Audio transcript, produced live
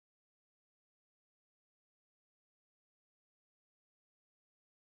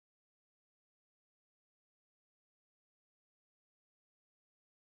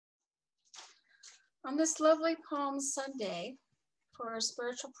On this lovely Palm Sunday for our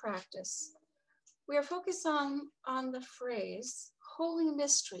spiritual practice, we are focused on the phrase, Holy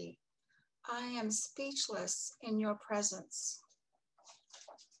Mystery, I am speechless in your presence.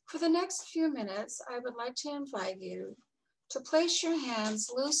 For the next few minutes, I would like to invite you to place your hands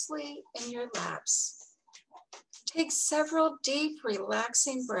loosely in your laps. Take several deep,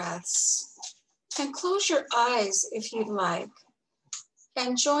 relaxing breaths and close your eyes if you'd like,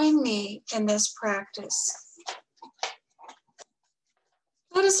 and join me in this practice.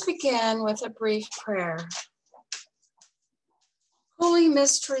 Let us begin with a brief prayer. Holy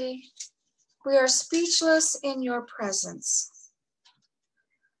Mystery, we are speechless in your presence.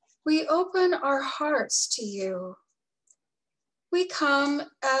 We open our hearts to you. We come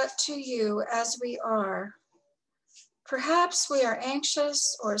to you as we are. Perhaps we are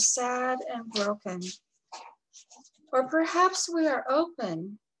anxious or sad and broken. Or perhaps we are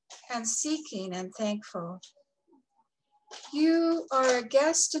open and seeking and thankful. You are a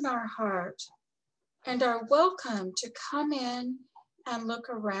guest in our heart and are welcome to come in and look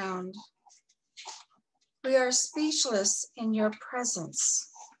around. We are speechless in your presence.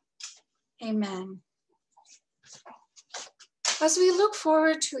 Amen. As we look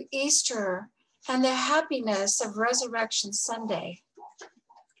forward to Easter and the happiness of Resurrection Sunday,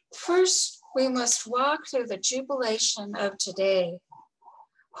 first we must walk through the jubilation of today.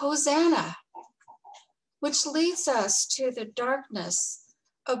 Hosanna, which leads us to the darkness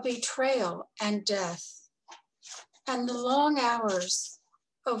of betrayal and death, and the long hours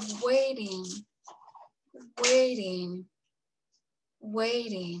of waiting,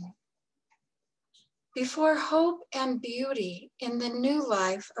 before hope and beauty in the new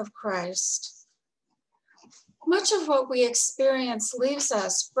life of Christ. Much of what we experience leaves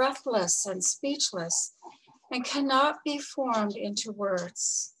us breathless and speechless and cannot be formed into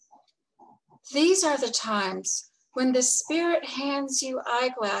words. These are the times when the Spirit hands you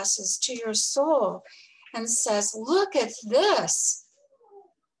eyeglasses to your soul and says, look at this.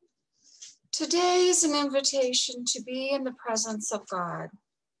 Today is an invitation to be in the presence of God,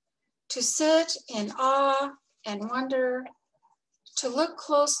 to sit in awe and wonder, to look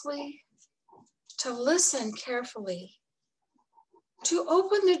closely, to listen carefully, to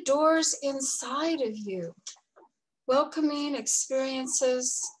open the doors inside of you, welcoming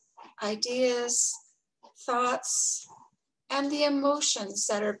experiences, ideas, thoughts, and the emotions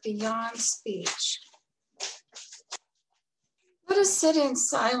that are beyond speech. Let us sit in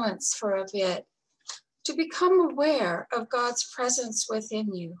silence for a bit to become aware of God's presence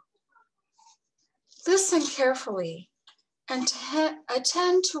within you. Listen carefully and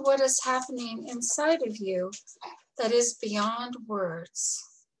attend to what is happening inside of you that is beyond words.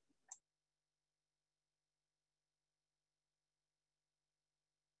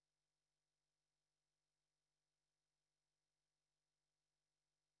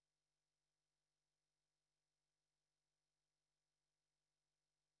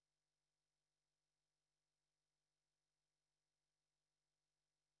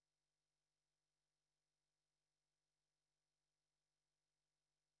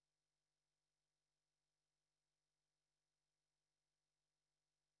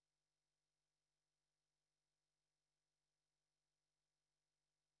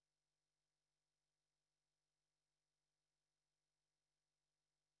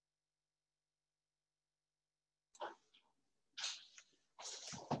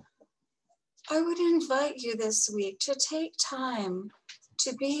 I would invite you this week to take time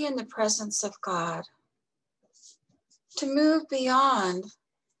to be in the presence of God, to move beyond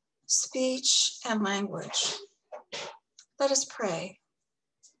speech and language. Let us pray.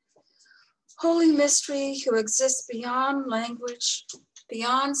 Holy Mystery, who exists beyond language,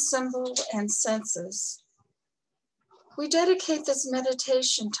 beyond symbol and senses, we dedicate this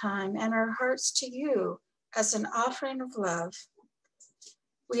meditation time and our hearts to you as an offering of love.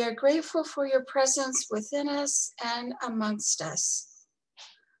 We are grateful for your presence within us and amongst us.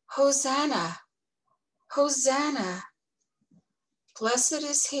 Hosanna, Hosanna. Blessed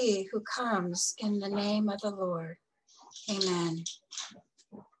is he who comes in the name of the Lord. Amen.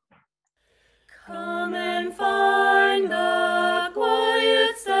 Come and find the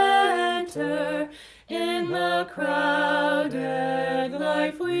quiet center in the crowded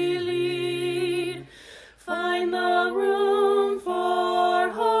life we lead. Find the room for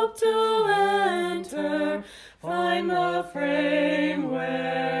hope to enter. Find the frame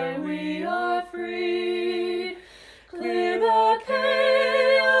where we are freed. Clear the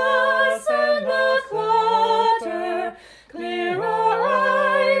chaos and the clutter. Clear our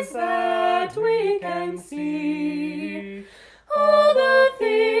eyes that we can see all the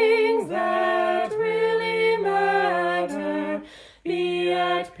things that really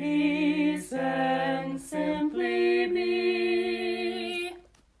we say.